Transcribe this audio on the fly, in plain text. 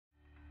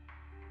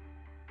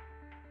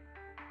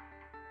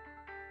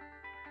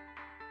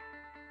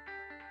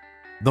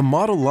The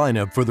model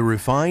lineup for the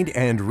refined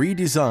and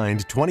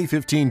redesigned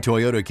 2015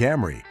 Toyota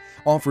Camry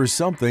offers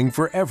something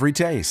for every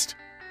taste.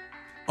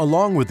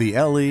 Along with the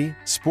LE,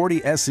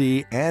 Sporty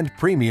SE, and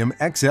Premium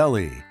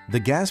XLE, the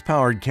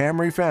gas-powered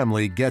Camry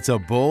family gets a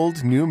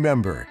bold new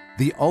member,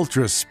 the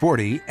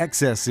ultra-sporty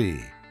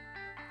XSE.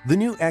 The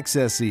new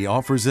XSE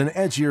offers an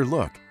edgier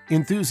look,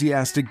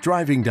 enthusiastic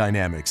driving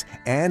dynamics,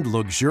 and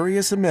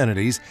luxurious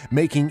amenities,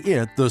 making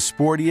it the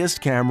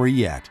sportiest Camry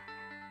yet.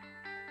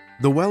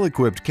 The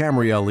well-equipped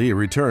Camry LE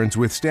returns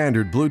with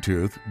standard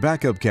Bluetooth,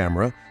 backup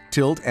camera,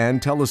 tilt and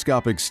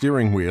telescopic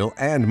steering wheel,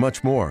 and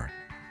much more.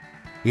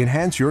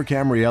 Enhance your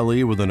Camry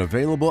LE with an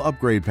available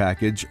upgrade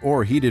package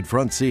or heated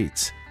front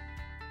seats.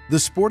 The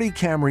sporty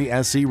Camry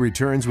SE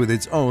returns with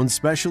its own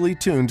specially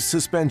tuned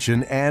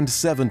suspension and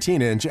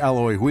 17-inch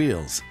alloy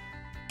wheels.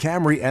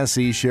 Camry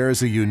SE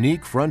shares a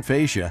unique front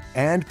fascia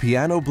and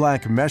piano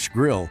black mesh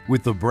grille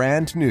with the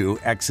brand new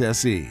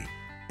XSE.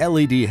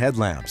 LED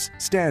headlamps,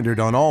 standard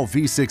on all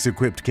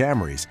V6-equipped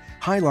Camrys,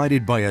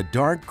 highlighted by a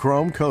dark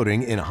chrome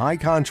coating in high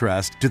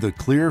contrast to the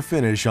clear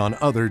finish on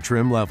other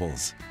trim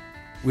levels.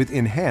 With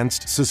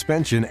enhanced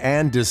suspension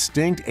and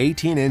distinct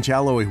 18-inch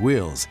alloy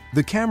wheels,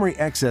 the Camry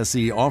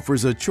XSE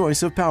offers a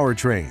choice of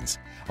powertrains: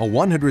 a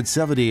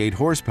 178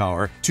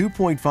 horsepower,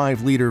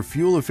 2.5-liter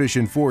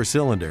fuel-efficient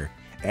four-cylinder,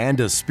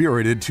 and a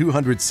spirited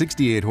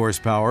 268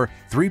 horsepower,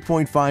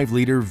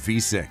 3.5-liter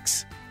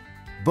V6.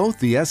 Both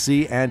the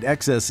SE and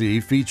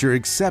XSE feature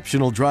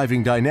exceptional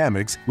driving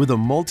dynamics with a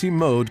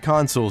multi-mode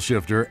console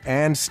shifter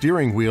and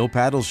steering wheel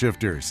paddle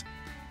shifters.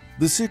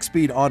 The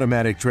 6-speed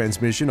automatic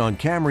transmission on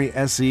Camry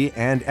SE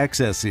and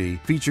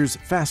XSE features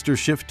faster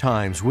shift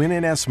times when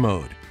in S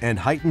mode and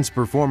heightens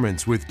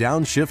performance with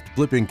downshift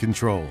blipping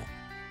control.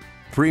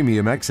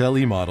 Premium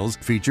XLE models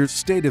feature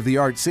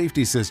state-of-the-art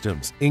safety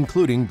systems,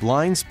 including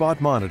blind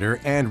spot monitor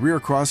and rear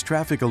cross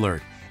traffic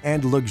alert,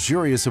 and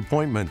luxurious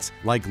appointments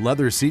like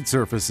leather seat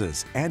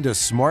surfaces and a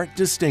smart,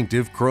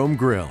 distinctive chrome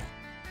grille.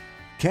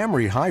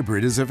 Camry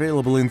Hybrid is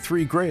available in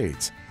 3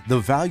 grades: the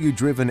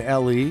value-driven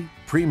LE,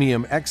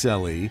 Premium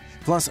XLE,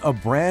 plus a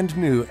brand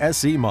new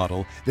SE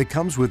model that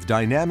comes with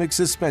dynamic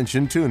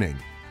suspension tuning,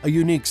 a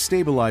unique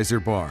stabilizer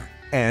bar,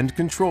 and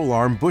control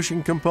arm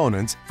bushing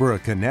components for a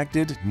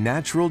connected,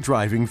 natural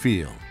driving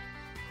feel.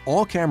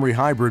 All Camry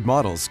Hybrid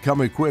models come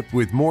equipped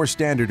with more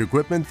standard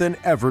equipment than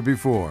ever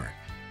before.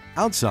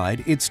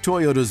 Outside, it's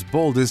Toyota's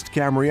boldest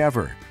Camry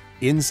ever.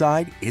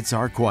 Inside, it's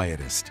our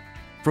quietest.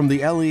 From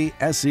the LE,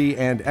 SE,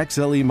 and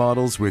XLE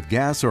models with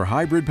gas or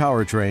hybrid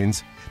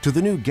powertrains to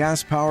the new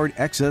gas-powered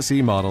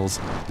XSE models,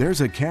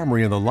 there's a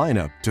Camry in the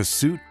lineup to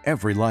suit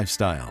every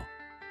lifestyle.